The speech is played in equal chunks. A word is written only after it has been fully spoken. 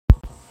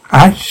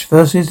Ash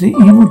vs. the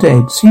Evil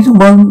Dead, Season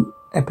 1,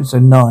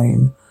 Episode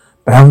 9,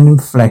 Bound in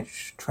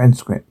Flesh,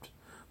 Transcript.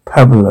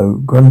 Pablo,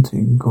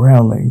 grunting,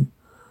 growling.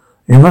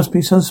 There must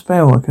be some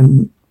spell I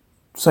can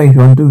say to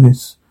undo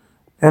this.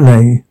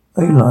 Eli.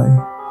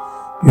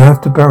 You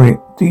have to bury it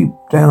deep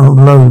down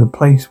below the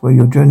place where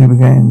your journey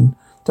began.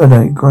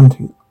 Dudley,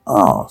 grunting.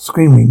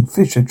 Screaming.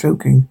 Fisher,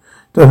 choking.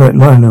 Dudley,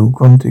 Lionel,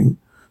 grunting.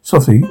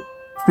 Sophie,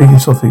 speaking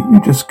softly.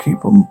 You just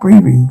keep on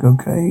breathing,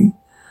 okay?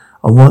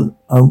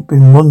 I've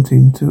been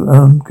wanting to,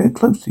 get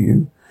close to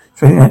you.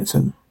 Australian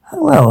accent.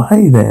 Well,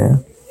 hey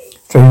there.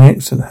 Australian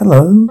accent.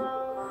 Hello.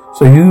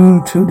 So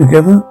you two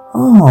together?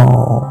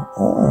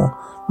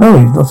 No,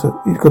 he's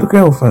got a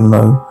girlfriend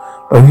though.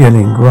 Both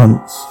yelling,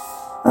 grunts.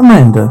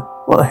 Amanda,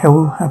 what the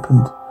hell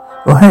happened?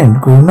 Your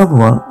hand grew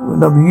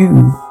another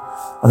you.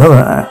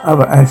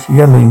 Other Ash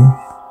yelling.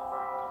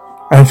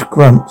 Ash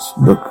grunts,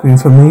 looking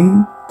for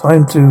me?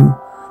 Time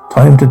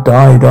to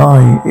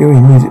die.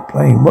 Eerie music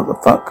playing. What the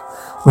fuck?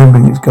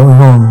 Whimpering is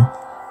going on.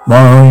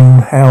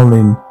 Mind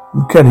howling.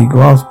 Kelly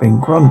grasping,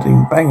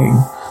 grunting,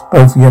 banging.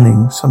 Both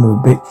yelling. Son of a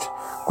bitch.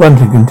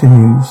 Grunting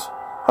continues.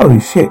 Holy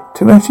shit.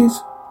 2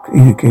 Ashes?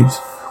 Easy kids.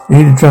 We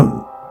need to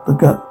jump the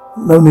gun.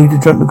 No need to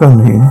jump the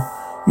gun here.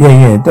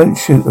 Yeah. Don't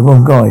shoot the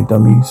wrong guy,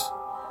 dummies.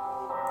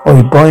 Are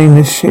you buying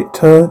this shit,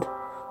 turd?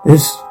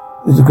 This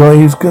is the guy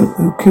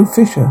who killed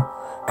Fisher.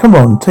 Come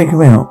on, take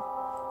him out.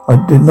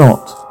 I did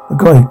not. The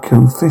guy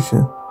killed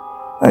Fisher.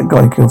 That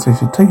guy killed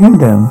Fisher. Take him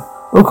down.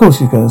 Well, of course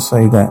he's going to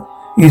say that.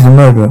 He's a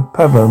murderer.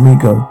 Pablo,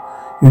 amigo.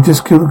 You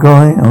just killed a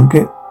guy. I'll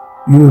get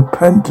you a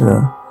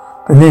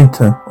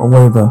Panetta, or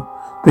whatever.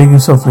 Speaking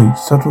softly.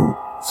 Subtle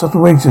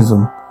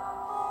racism.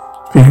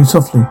 Speaking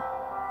softly.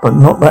 But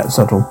not that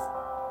subtle.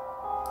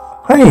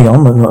 Hey,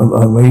 I'm a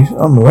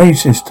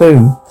racist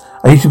too.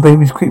 Asian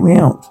babies creep me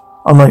out.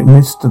 I'm like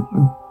Mr.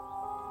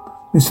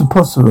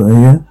 Possible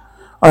here.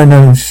 I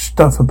know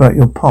stuff about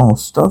your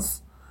past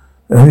stuff.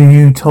 Only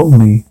you told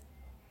me.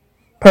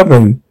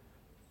 Pablo,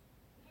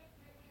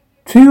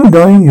 till you were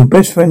dying, your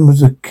best friend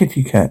was a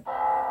kitty cat.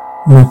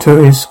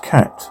 Notorious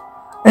cat.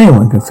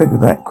 Anyone can figure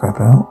that crap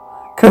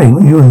out. Kelly,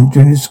 when you were in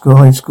junior school,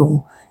 high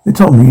school, you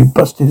told me you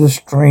busted a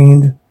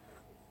strained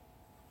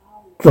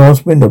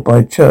glass window by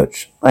a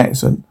church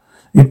accent.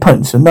 You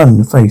punched a nun in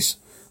the face.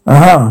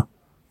 Aha!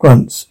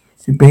 Grunts.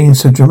 You're being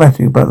so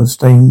dramatic about the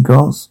stained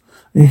glass.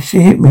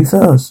 She hit me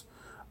first.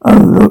 Oh,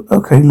 look.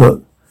 Okay,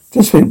 look.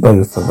 Just speak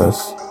both of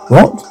us.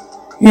 What?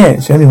 Yeah,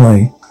 it's the only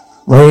way.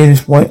 Ray,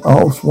 this white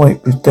arse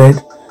wipe is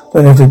dead.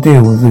 Don't have to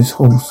deal with this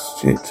horse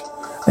shit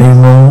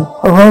anymore.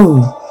 Ho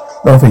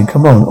ho! Laughing,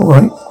 come on.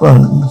 Alright.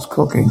 Grunts,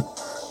 cocking.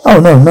 Oh,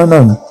 no.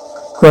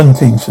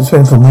 Grunting,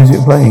 suspenseful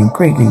music playing,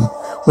 creaking,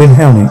 wind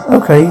howling.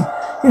 Okay,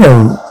 you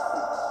know.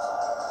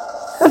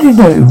 How do you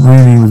know it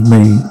really was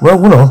me?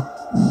 Well,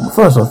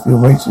 first off, you're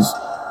racist,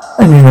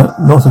 and you're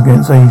not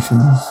against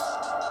Asians.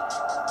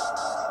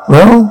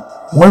 Well,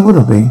 why would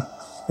it be?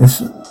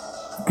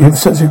 Give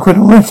such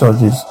incredible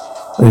massages.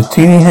 Those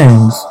teeny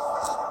hands.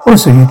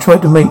 Also, you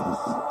tried to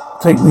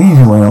take the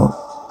easy way out.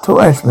 Talk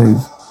Ash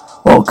move.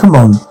 Well, come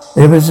on.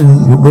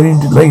 Everything you're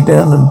willing to lay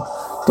down and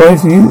die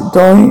for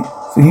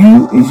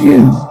you is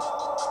you.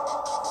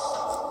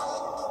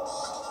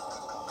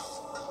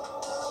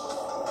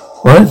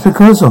 Well, it's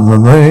because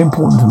I'm very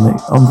important to me.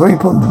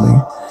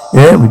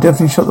 Yeah, we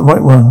definitely shot the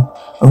right one.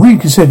 I'm really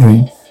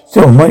considering.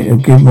 Still, I might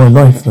have given my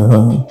life for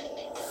her.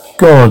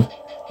 God,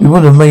 we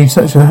would have made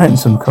such a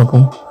handsome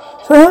couple.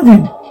 So how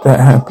did that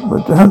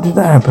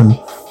happen?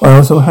 My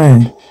also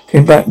hand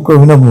came back and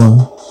grew another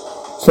one.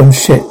 Same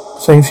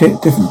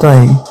shit, different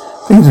day.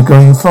 Things are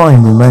going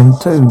fine with man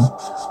too.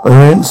 But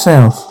they went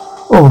south.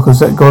 All because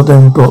that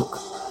goddamn book.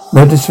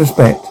 No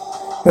disrespect.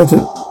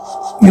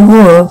 You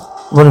were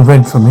what I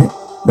read from it.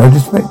 No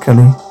disrespect,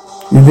 Kelly.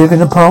 You live in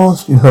the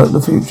past, you hurt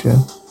the future.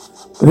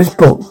 But this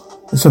book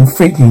has some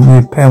freaky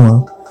weird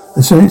power.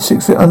 As soon as it's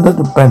 6 feet under,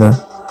 the better.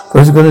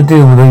 Those are going to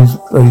deal with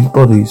those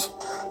bodies.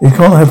 You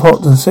can't have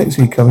hot and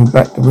sexy coming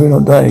back to ruin our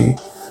day.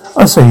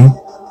 I see.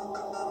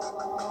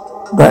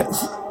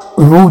 That's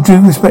with all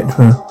due respect to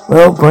her.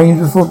 Well, brains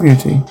before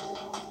beauty.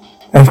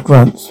 Ash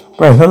grunts.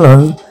 Brad,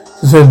 hello.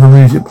 Suspenseful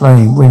music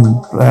playing,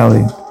 wind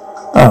howling.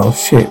 Oh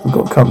shit, we've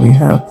got company.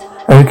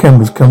 Harry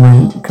Kemper's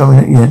coming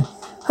at you.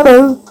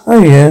 Hello.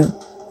 Oh yeah.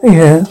 Hey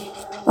here.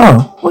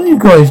 Oh, what are you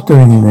guys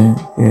doing in there?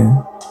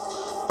 Yeah.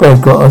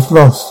 Brad got us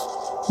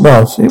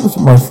lost. It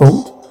wasn't my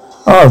fault.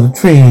 The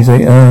trees,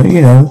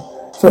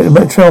 it's like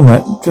the trail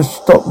map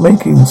just stopped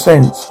making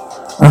sense.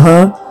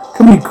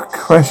 Can we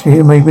crash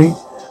here maybe?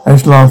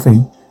 Ash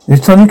laughing. Is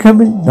Tony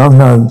coming? No.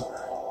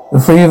 The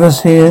 3 of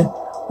us here,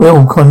 we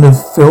all kind of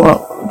fill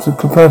up to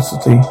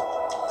capacity.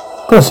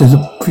 Plus there's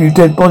a few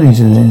dead bodies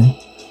in there.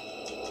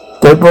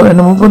 Dead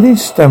animal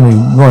bodies?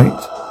 Stammering, right.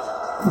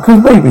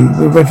 Because maybe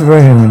we're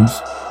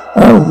veterinarians.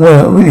 Oh,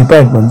 well, really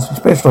bad ones. We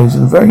specialise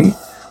in a very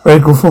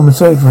radical form of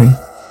surgery.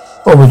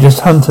 Or we're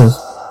just hunters.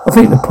 I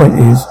think the point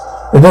is,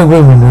 there's no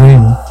room in the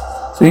inn.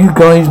 So you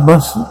guys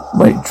must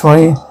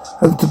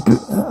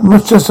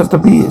just have to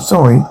be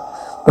sorry.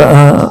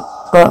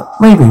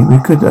 But maybe we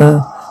could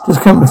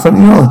Just come to the front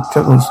yard.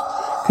 Chuckles.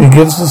 Can you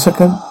give us a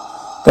second?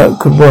 That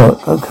could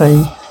work.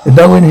 Okay. If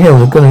no one here,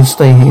 they're gonna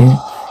stay here.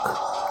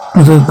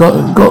 If they're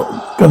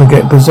gonna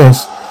get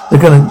possessed,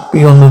 they're gonna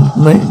be on the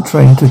night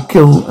train to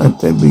kill at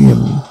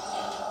Debian.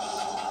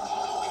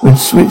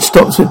 Which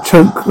stops at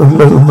Choke of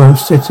Lomo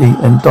City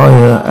and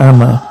Dire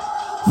Amma.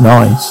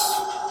 Nice.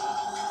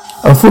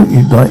 I thought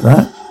you'd like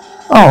that.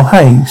 Oh,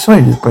 hey,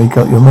 sorry to break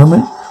up your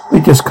moment. We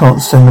just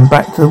can't send them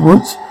back to the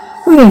woods.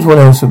 Who knows what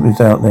else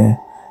is out there?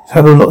 It's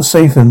had a lot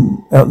safer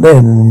out there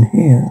than in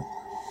here.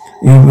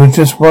 You're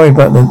just worried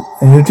about the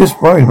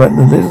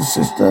little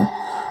sister?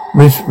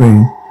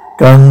 Whispering,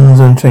 guns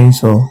and a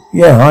chainsaw.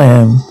 Yeah, I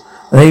am.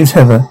 Her name's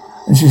Heather,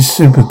 and she's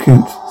super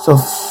cute.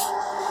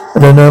 I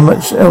don't know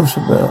much else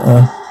about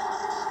her.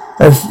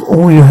 That's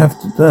all you have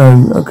to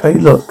know. Okay,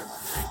 look.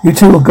 You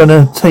two are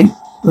gonna take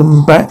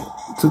them back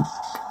to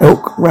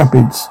Elk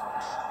Rapids.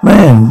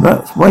 Man,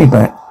 that's way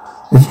back.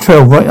 There's a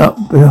trail right up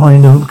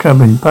behind the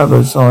cabin.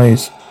 Pablo's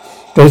eyes.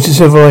 Goes to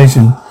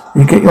civilization.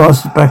 You get your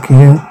asses back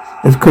here.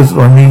 It's because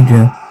I need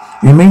you.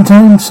 In the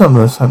meantime, some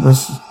of us have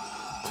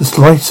to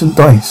slice and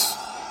dice.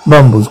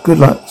 Mumbles, good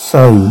luck.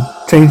 So,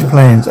 change of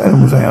plans.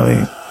 Animals out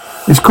here.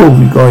 It's cool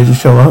for you guys to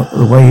show up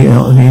the way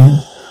out of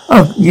here.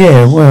 Oh,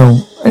 yeah, well,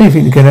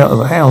 anything to get out of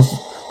the house.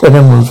 Dead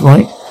animals,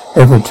 right?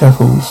 Ever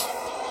chuckles.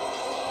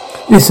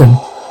 Listen,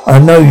 I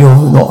know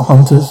you're not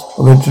hunters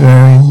or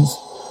vegetarians.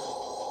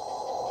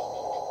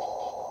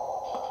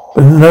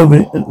 But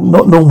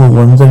not normal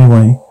ones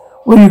anyway.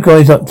 What are you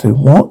guys up to?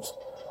 What?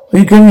 Are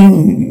you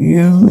getting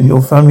you and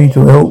your family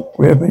to Elk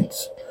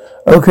Rapids?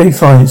 Okay,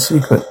 fine, it's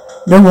secret.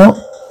 You know what?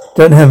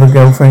 Don't have a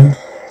girlfriend.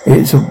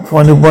 It's to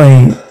find a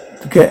way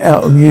to get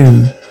out of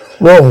you.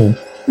 Whoa,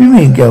 what do you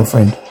mean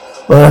girlfriend?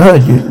 Well, I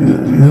heard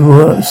you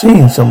were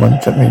seeing someone,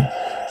 chuckling.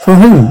 From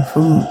who?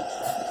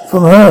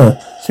 From her.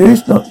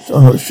 Serious?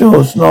 I'm not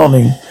sure.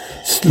 Snarling,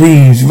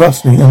 sleeves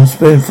rustling,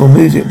 unspellful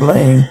music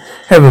playing.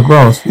 Heather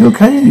grass. You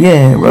okay?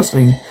 Yeah,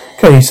 rustling.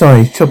 Kelly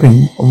sighs,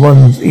 chopping on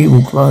one's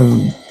evil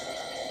clone.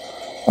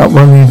 Up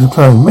one evil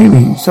clone.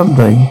 Maybe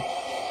someday.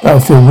 That'll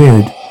feel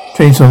weird.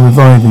 Chainsaw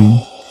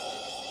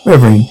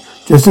revving.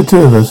 Just the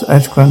two of us.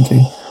 Ash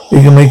grunting.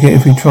 We can make it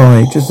if we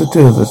try. Just the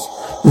two of us.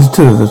 Just the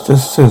two of us.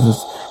 Just the two of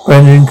us.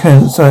 Brandon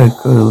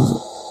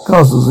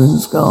castles in the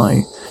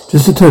sky.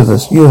 Just the two of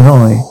us. You and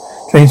I.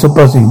 Chainsaw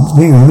buzzing.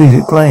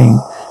 Music playing.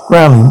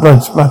 Growling.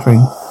 Blood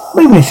splattering.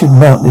 Maybe I should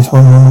mount this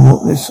one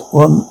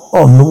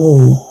on the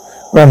wall.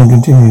 Brandon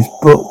continues.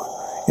 Book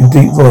in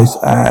deep voice.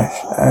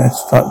 Ash,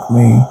 fuck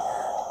me.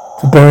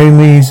 To bury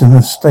me is a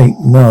mistake.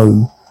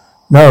 No,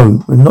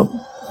 we're not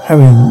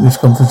having this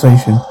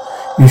conversation.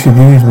 You should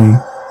use me.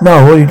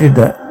 No, why you did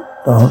that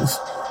dance?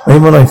 Made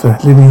my life a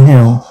living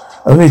hell.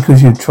 Only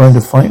because you're trying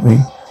to fight me.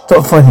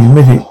 Stop fighting,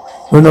 admit it.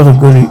 You're not a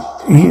good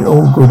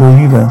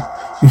either.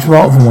 You're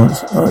smart for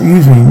once.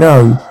 Use me.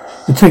 No,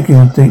 you're taking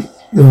a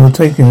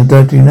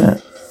dirty nap.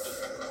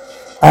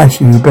 Ash,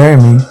 you bury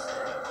me.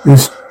 You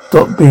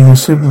stop being a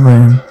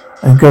Superman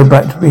and go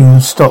back to being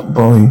a stock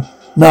boy.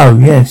 No,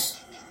 yes.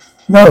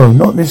 No,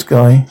 not this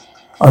guy.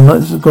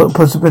 I've got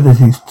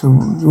possibilities to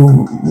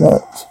do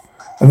what?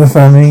 Have a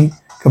family?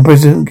 Can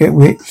President get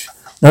rich?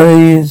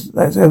 None of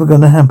that's ever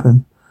going to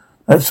happen.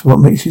 That's what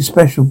makes you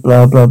special.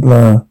 Blah, blah,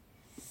 blah.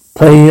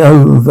 Play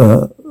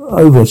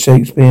over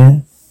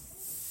Shakespeare.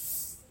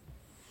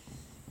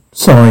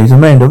 Sighs.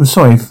 Amanda, I'm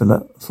sorry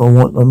for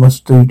what I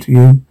must do to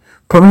you.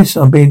 Promise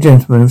I'll be a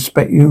gentleman and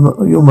respect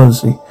your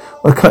modesty.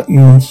 I'll cut you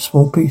into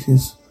small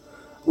pieces.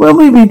 Well,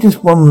 maybe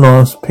just one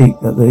last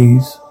peek at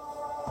these.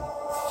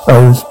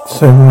 Oh,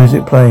 so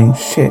music playing.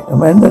 Shit,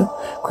 Amanda.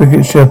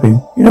 Cricket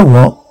chirping. You know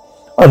what?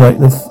 I like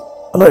the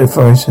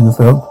forest in the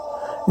film.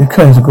 It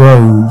kind of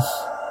grows.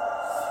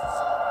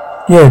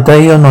 Yeah,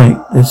 day or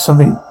night. There's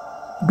something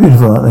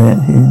beautiful out there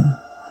here.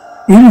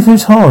 Even if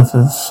it's hard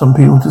for some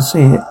people to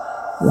see it.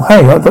 Well,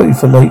 hey, I voted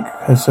for Lake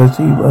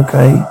Hasoti.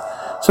 Okay.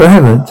 So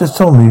Heather just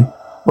told me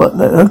what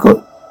I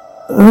got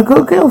a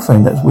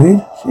girlfriend. That's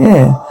weird.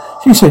 Yeah.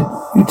 She said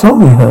you told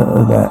me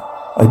her that.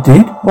 I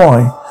did?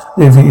 Why? I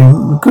didn't think you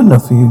were good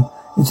enough for you.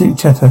 You see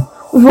chatter.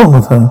 What's wrong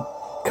with her?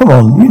 Come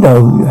on, you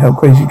know how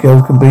crazy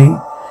girls can be.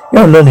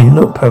 Yeah, Lenny,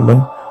 look,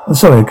 Pablo. I'm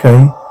sorry,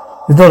 okay?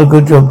 It's not a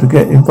good job to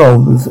get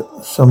involved with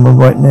someone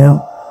right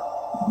now.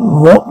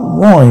 What?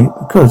 Why?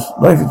 Because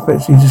life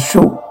expectancy is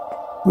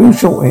real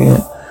short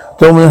here.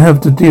 Don't want to have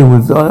to deal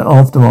with the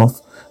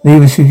aftermath.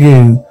 Neither should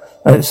you.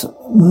 That's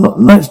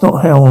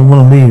not how I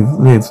want to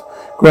live.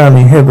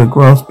 Growling, Heather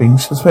grasping,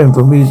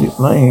 suspenseful music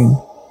playing.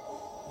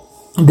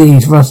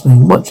 These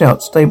rustling. Watch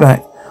out, stay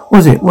back.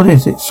 What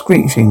is it?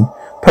 Screeching.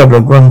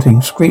 Pablo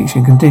grunting.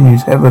 Screeching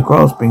continues. Heather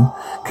grasping.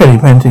 Kelly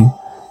panting.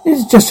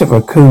 It's just a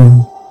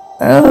raccoon.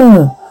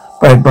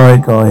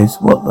 Bad guys.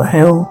 What the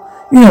hell?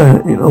 You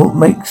know, it all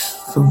makes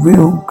for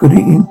real good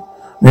eating.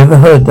 Never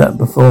heard that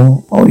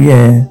before. Oh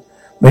yeah.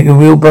 Make a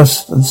real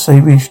bust and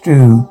savory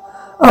stew.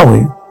 Oh,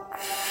 we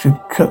should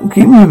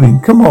keep moving.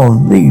 Come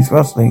on, leaves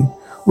rustling.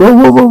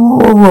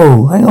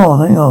 Whoa. Hang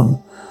on.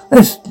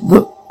 Let's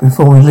look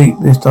before we leap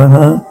this time,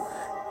 huh?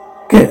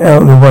 Get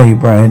out of the way,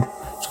 Brad.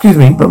 Excuse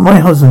me, but my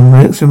husband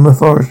works in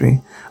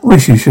authority. I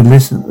wish you should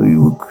listen.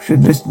 You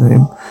should listen to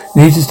him.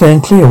 You need to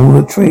stand clear of all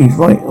the trees.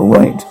 Right, all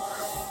right.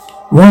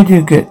 Why do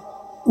you get?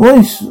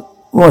 Why,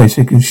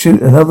 so you can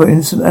shoot another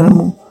innocent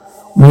animal?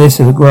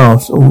 Melissa the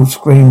grass, all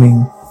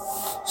screaming.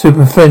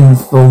 Super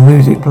for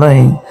music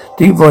playing.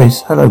 Deep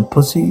voice. Hello,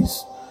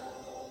 pussies.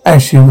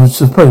 Ashley was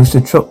supposed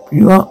to chop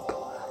you up.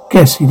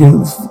 Guess he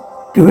didn't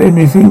do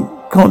anything.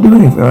 Can't do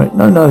anything, right?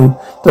 No.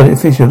 Donald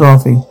Fisher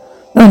laughing.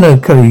 No,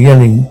 Kelly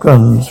yelling.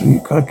 Guns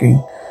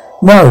cracking.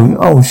 No.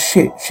 Oh,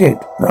 shit.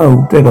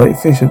 No. Deadite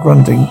Fisher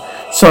grunting.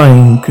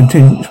 Sighing.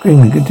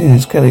 Screaming.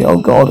 Continues Kelly. Oh,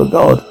 God.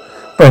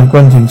 Brad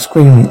grunting.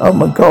 Screaming. Oh,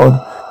 my God.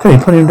 Kelly,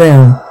 put him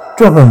down.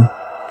 Drop him.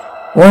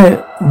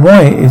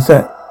 Why is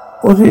that?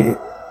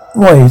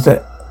 Why is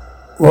that?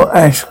 What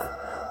Ash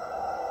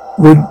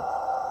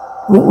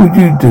what would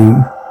you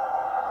do?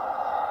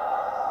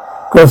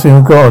 Grasping,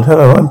 oh God.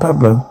 Hello, I'm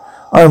Pablo.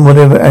 I'm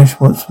whatever Ash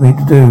wants me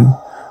to do.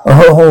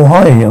 Oh,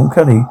 hi, I'm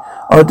Kelly.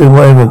 I'll do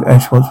whatever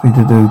Ash wants me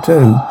to do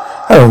too.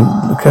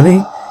 Hello,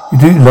 Kelly. You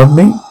do love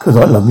me? 'Cause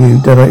I love you.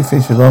 Deadite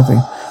Fisher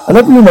laughing. I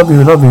love you.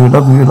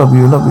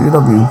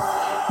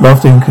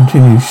 Laughing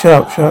continues.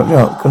 Shout.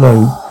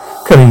 Hello,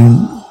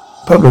 Kelly.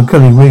 Pablo,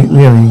 Kelly,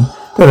 yelling.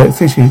 Deadite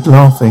Fisher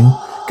laughing.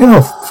 Get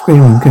off,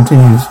 screaming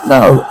continues.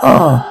 No,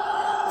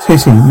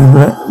 hissing.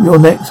 Your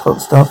neck's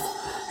hot stuff.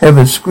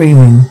 Heather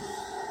screaming.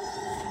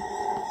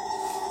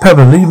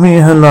 Pablo, leave me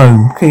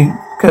alone. Kelly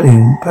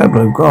and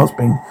Pablo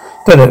grasping.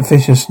 Deadite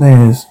Fisher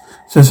snares.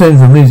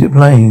 Suspense of music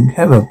playing.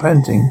 Heather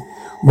panting.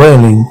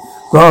 Wailing.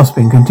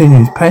 Grasping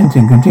continues.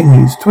 Panting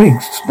continues.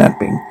 Twigs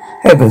snapping.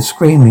 Heather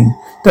screaming.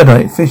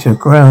 Deadite Fisher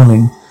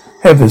growling.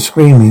 Heather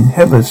screaming.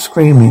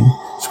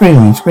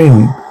 Screaming.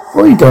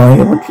 Before you die,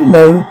 I want you to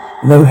know.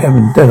 No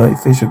heaven. Deadite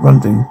Fisher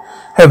grunting.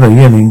 Heather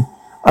yelling.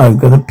 I'm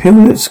gonna peel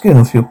that skin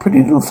off your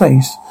pretty little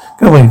face.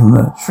 Go away from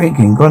her.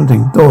 Shrieking,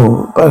 grunting,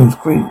 bones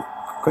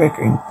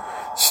cracking,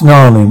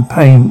 snarling,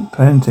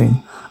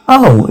 panting.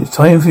 Oh, it's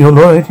time for your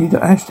loyalty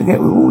to Ash to get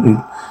rewarded.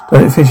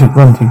 Deadite Fisher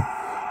grunting.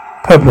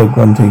 Pablo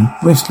grunting,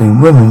 whistling,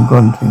 women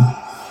grunting.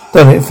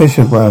 Deadite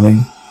Fisher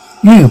growling.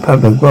 You,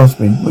 Pablo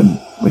grasping,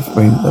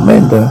 whispering.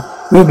 Amanda,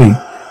 Ruby,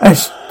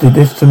 Ash did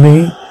this to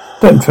me.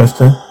 Don't trust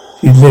her.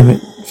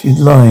 She's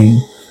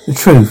lying. The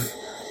truth.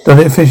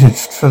 Deadite Fisher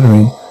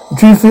shuddering. The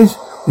truth is,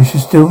 we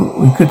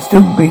could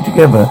still be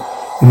together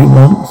if you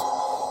want.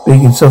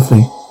 Speaking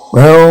softly.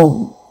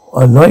 Well,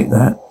 I like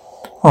that.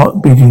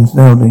 Heart beating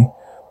loudly.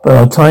 But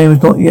our time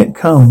has not yet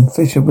come.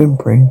 Fisher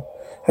whimpering.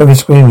 Heather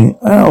screaming.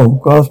 Ow,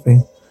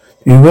 grasping.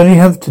 Do you really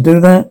have to do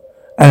that?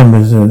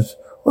 Amber says.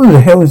 What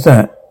the hell is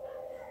that?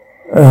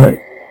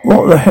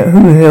 Who the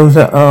hell is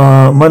that?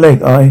 My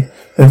leg,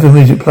 Heard the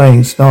music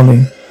playing,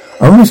 snarling.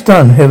 I'm almost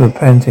done, Heather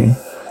panting.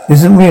 It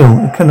isn't real.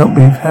 It cannot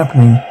be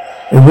happening.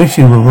 I wish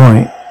you were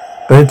right.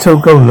 Better tell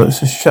Goldilocks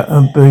to shut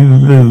her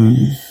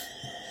blues.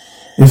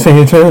 His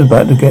fingertips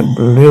about to get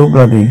real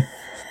bloody.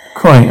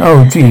 Crying,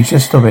 oh geez,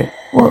 just stop it.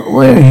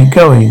 Where are you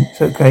going?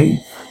 It's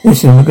okay.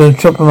 Listen, we're going to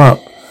chop them up.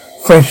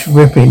 Fresh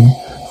ripping.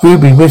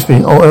 Ruby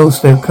whispering, or else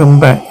they'll come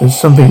back. There's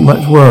something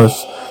much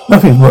worse.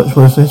 Nothing much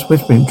worse than this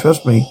whispering.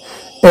 Trust me.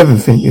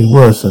 Everything is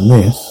worse than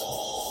this.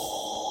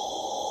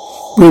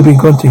 Ruby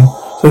grunting.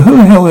 So who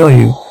the hell are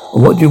you?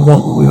 Or what do you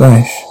want with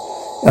Ash?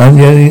 I'm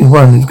the only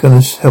one who's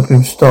going to help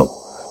him stop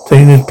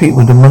turning those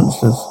people to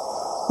monsters.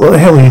 What the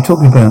hell are you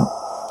talking about?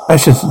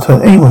 Ash doesn't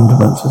turn anyone to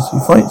monsters. He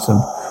fights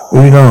them.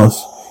 Ruby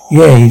laughs.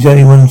 Yeah, he's the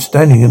only one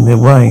standing in their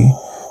way.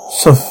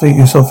 Softly,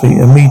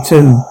 and me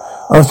too.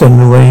 I stand in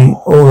the way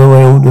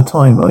all the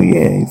time. Oh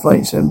yeah, he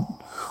fights them.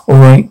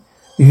 Alright.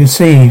 You can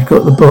see he's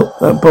got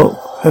that book,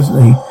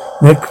 hasn't he?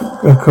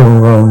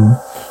 Necroron.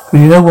 But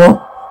you know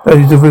what? That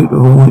is the root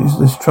of all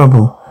this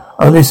trouble.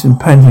 I listen,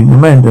 panting.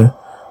 Amanda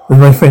was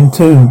my friend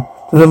too.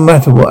 Doesn't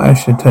matter what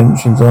Ash's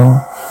intentions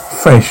are.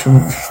 Fresh,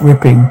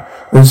 ripping.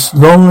 As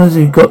long as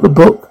he got the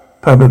book,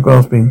 Pablo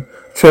grasping.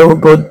 Trail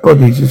of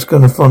bodies is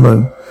gonna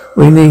follow.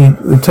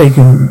 Take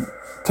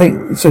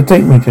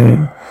me to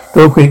him.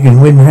 Door creaking,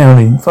 wind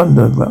howling,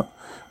 thunder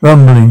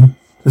rumbling,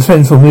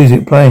 suspenseful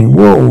music playing.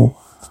 Whoa!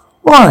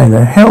 Why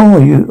the hell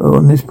are you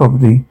on this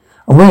property?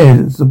 And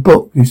where is the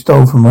book you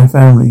stole from my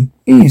family?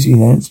 Easy,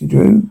 Nancy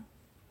Drew.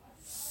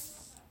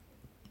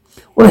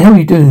 What the hell are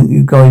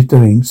you guys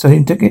doing?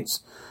 Selling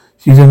tickets?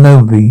 She's a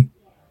nobody.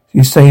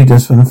 She saved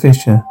us from the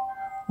Fisher.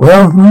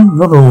 Well,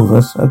 not all of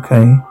us.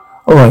 Okay.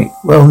 Alright.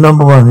 Well,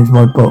 number one is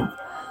my book.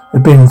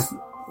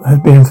 Has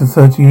been for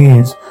 30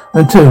 years.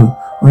 And two,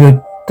 on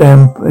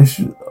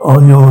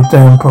your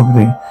damn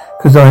property.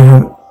 Because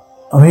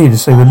I'm here to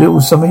save a little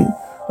something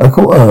I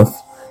call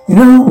Earth. You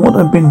know what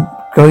I've been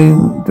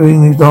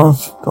doing these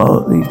past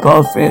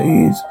 30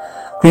 years?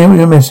 Clearing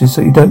your message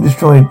so you don't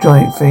destroy a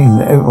giant thing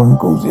that everyone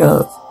calls the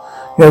Earth.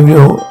 Have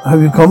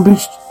you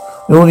accomplished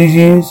in all these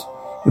years?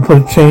 You put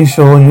a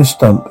chainsaw on your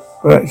stump.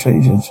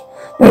 Congratulations.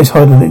 Now it's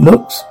harder than it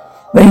looks.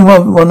 Name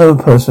one other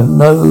person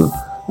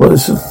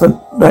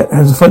that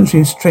has a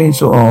functioning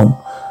chainsaw arm.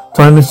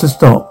 Time is to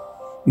stop.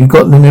 You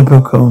got the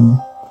Necroron.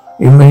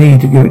 You may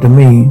need to give it to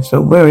me.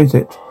 So where is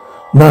it?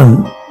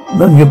 None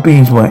none of your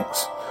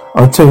beeswax.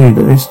 I'll tell you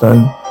this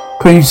though.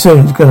 Pretty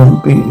soon it's gonna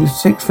be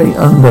 6 feet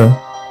under.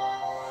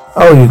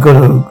 So you're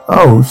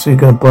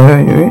gonna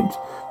buy it?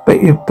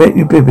 Bet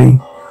you bibby.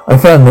 I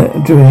found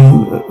that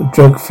during a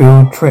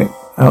drug-filled trip.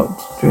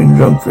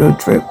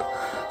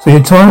 So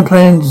your time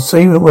plan to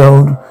save the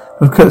world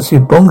was courtesy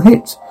of bong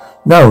hits?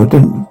 No, I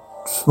didn't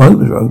smoke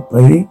the drug,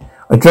 lady.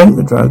 I drank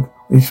the drug,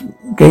 which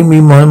gave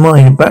me my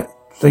mind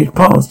backstage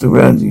pass to the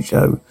reality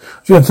show.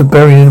 She had to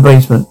bury in the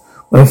basement.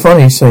 When I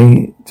finally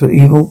say to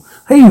Evil,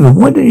 "Hey Evil,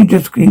 why don't you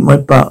just eat my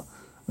butt?"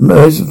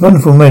 It's a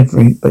wonderful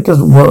memory, but it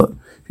doesn't work.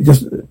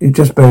 You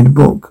just buried the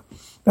book.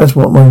 That's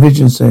what my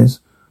vision says.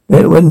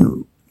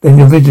 Then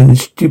your vision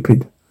is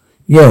stupid.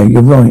 Yeah,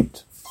 you're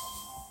right.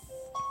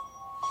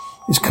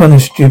 It's kind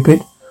of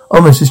stupid.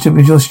 Almost as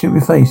stupid as your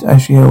stupid face.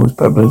 Ashley yells,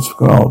 Pablo's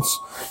graphs.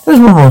 There's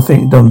one more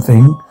dumb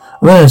thing.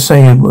 I'm going to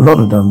say a lot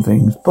of dumb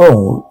things.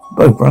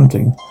 Both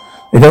grunting.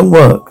 They don't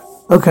work.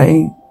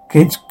 Okay,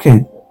 kids.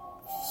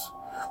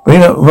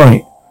 Bring it up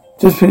right.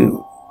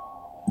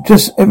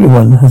 Just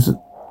everyone has to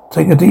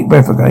take a deep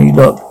breath, okay?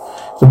 Look,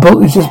 the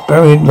book is just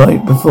buried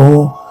like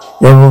before.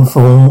 The other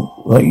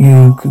fool, like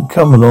you, could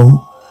come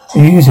along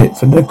and use it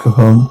for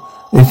Necrocon.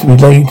 It is to be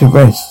laid to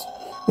rest.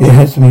 It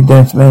has to be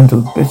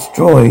dismantled,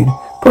 destroyed.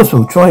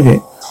 Possible, tried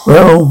it.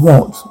 Well,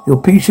 what?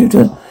 Your pea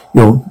shooter?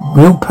 Your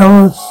real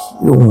powers?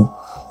 Your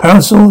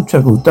parasol?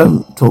 Chuckles,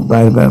 don't talk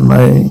bad about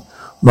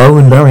Mo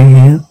and Larry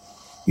here.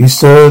 You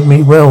served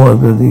me well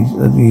over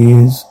the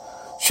years.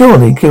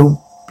 Surely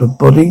kill the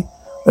body,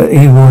 that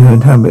evil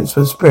inhabits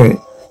the spirit.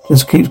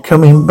 Just keeps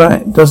coming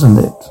back, doesn't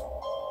it?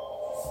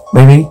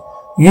 Maybe.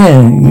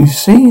 Yeah, you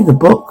see the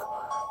book?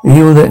 The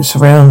evil that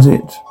surrounds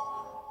it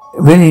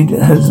really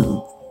has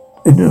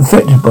been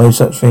affected by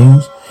such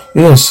things.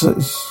 Yes,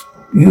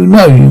 you're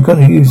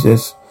going to use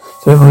this.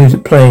 So everyone's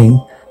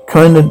playing.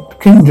 Kind of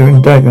Kinder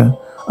and Dagger.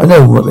 I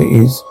know what it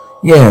is.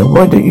 Yeah,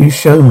 why don't you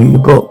show me the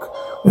book?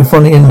 We're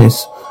finally in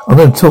this. I'm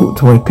going to talk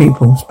to my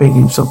people,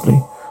 speaking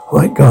softly.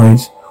 Alright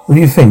guys, what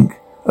do you think?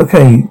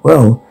 Okay,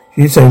 well,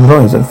 she did say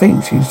lies. I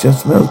think she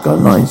just smells kind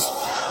of nice.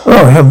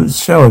 Oh, I haven't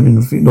showered in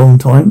a long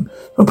time.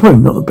 I'm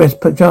probably not the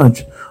best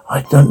judge.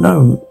 I don't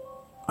know.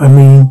 I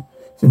mean,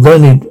 if I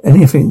need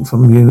anything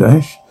from you,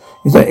 Ash,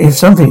 is that if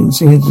something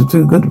seems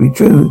too good to be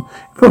true,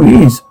 it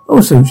probably is.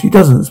 Also, she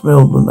doesn't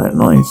smell that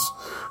nice.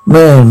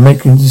 Man,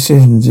 making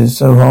decisions is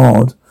so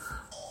hard.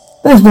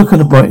 Let's look at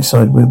the bright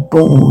side. We're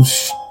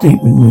balls deep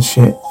in this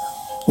shit.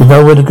 There's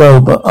nowhere to go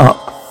but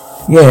up.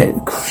 Yeah,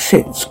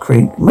 shit's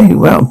creek. Maybe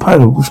we're out and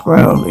paddle,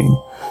 growling.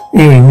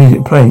 Eerie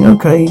music playing.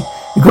 Okay,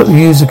 you've got to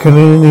use the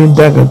Carillion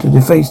dagger to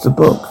deface the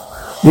book.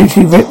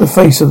 Literally rip the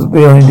face of the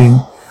binding.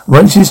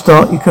 Once you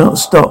start, you cannot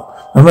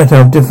stop, no matter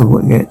how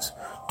difficult it gets.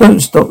 Don't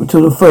stop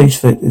until the face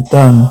fit is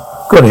done.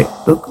 Got it.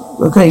 Look,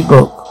 okay,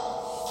 book.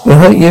 Gonna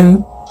hurt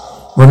you?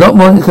 Well, not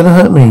mine, it's gonna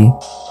hurt me.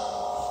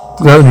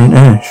 Groaning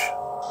Ash.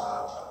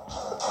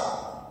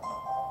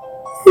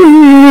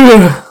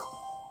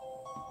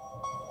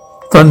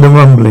 Thunder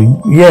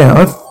rumbling. Yeah,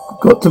 I've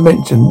got to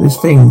mention this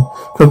thing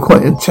from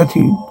quite a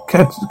chatty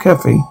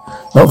cafe.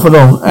 Not for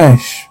long.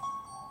 Ash.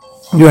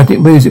 Dramatic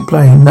music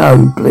playing.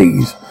 No,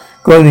 please.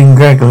 Groaning,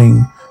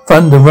 gaggling.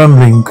 Thunder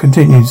rumbling.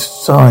 Continues.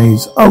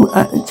 Sighs.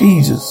 Oh,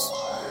 Jesus.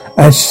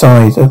 Ash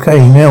sighs.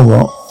 Okay, now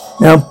what?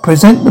 Now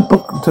present the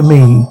book to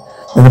me.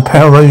 Then the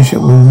power ownership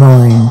will be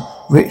mine.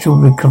 Ritual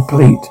will be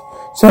complete.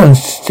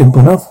 Sounds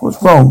simple enough.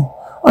 What's wrong?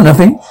 Oh,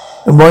 nothing.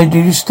 Then why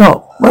did you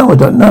stop? Well, I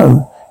don't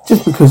know.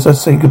 Just because I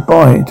say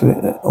goodbye to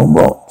it, or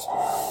what?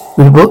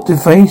 With the book to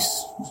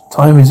face,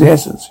 time is the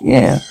essence.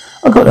 Yeah,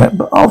 I got that,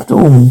 but after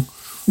all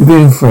we've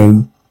been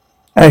through,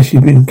 Ash,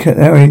 you've been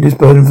carrying this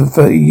burden for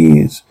 30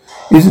 years.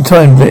 Is it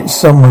time to let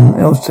someone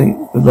else take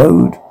the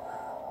load?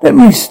 Let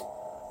me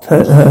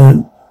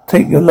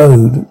take your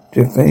load,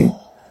 Jeffrey.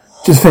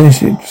 Just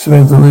finish it. Just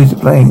remember the music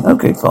playing.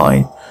 Okay,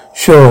 fine.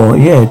 Sure,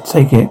 yeah,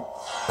 take it.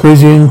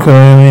 Cruising,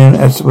 Korean,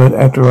 Aswad,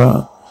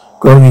 Atara,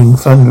 groaning,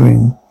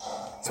 thundering.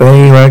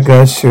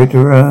 Raga,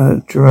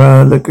 Shudra,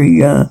 Jura,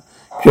 Laguya,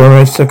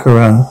 Jura,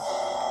 Sakura,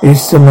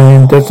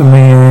 Isaman,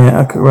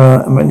 Desamaya,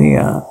 Akara,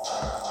 Amania.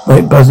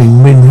 Like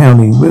buzzing, wind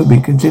howling, Ruby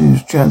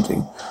continues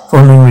chanting.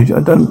 Foreign language,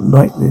 I don't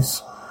like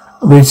this.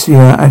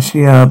 Abisia,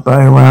 Ashia,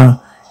 Baira,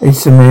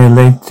 Isamaya,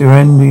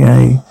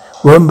 Leturandia,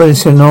 Wamba,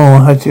 Senor,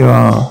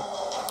 Hatira.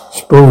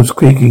 Spores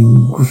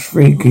creaking,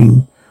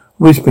 shrieking,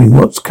 whispering,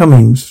 what's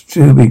coming?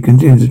 Ruby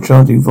continues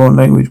chanting, foreign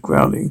language,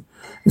 growling.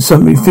 There's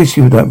something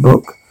fishy with that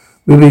book.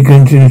 Ruby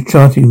continues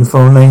chanting the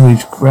foreign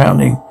language,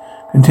 growling.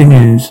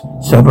 Continues.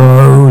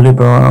 Sabaro,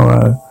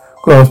 Liberaro.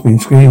 Grasping,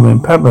 screaming.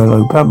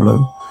 Pablo.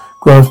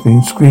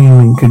 Grasping,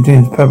 screaming.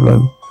 Continues.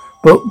 Pablo.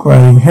 Book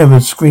growling. Heather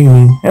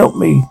screaming. Help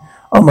me.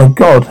 Oh my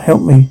God,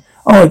 help me.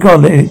 Oh my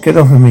God, let it get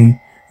off of me.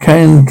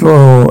 Can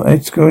draw.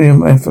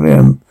 Excorium,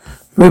 Ephraim.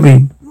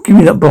 Ruby, give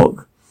me that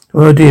book.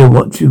 No idea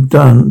what you've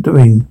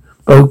doing.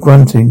 Bo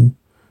grunting.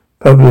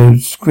 Pablo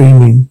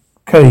screaming.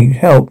 Kelly,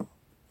 help.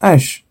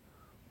 Ash.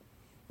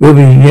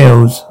 Ruby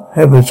yells,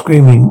 Heather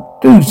screaming,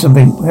 do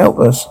something, help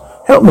us.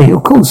 Help me,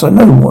 of course I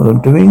know what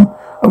I'm doing.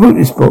 I wrote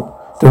this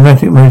book.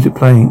 Dramatic music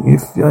playing.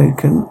 If you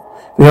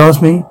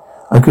ask me,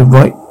 I could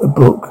write a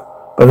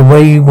book by the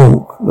way you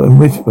walk, and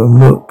whisper and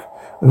look,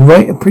 and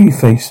write a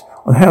preface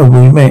on how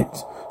we met,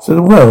 so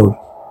the world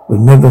would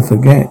never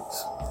forget.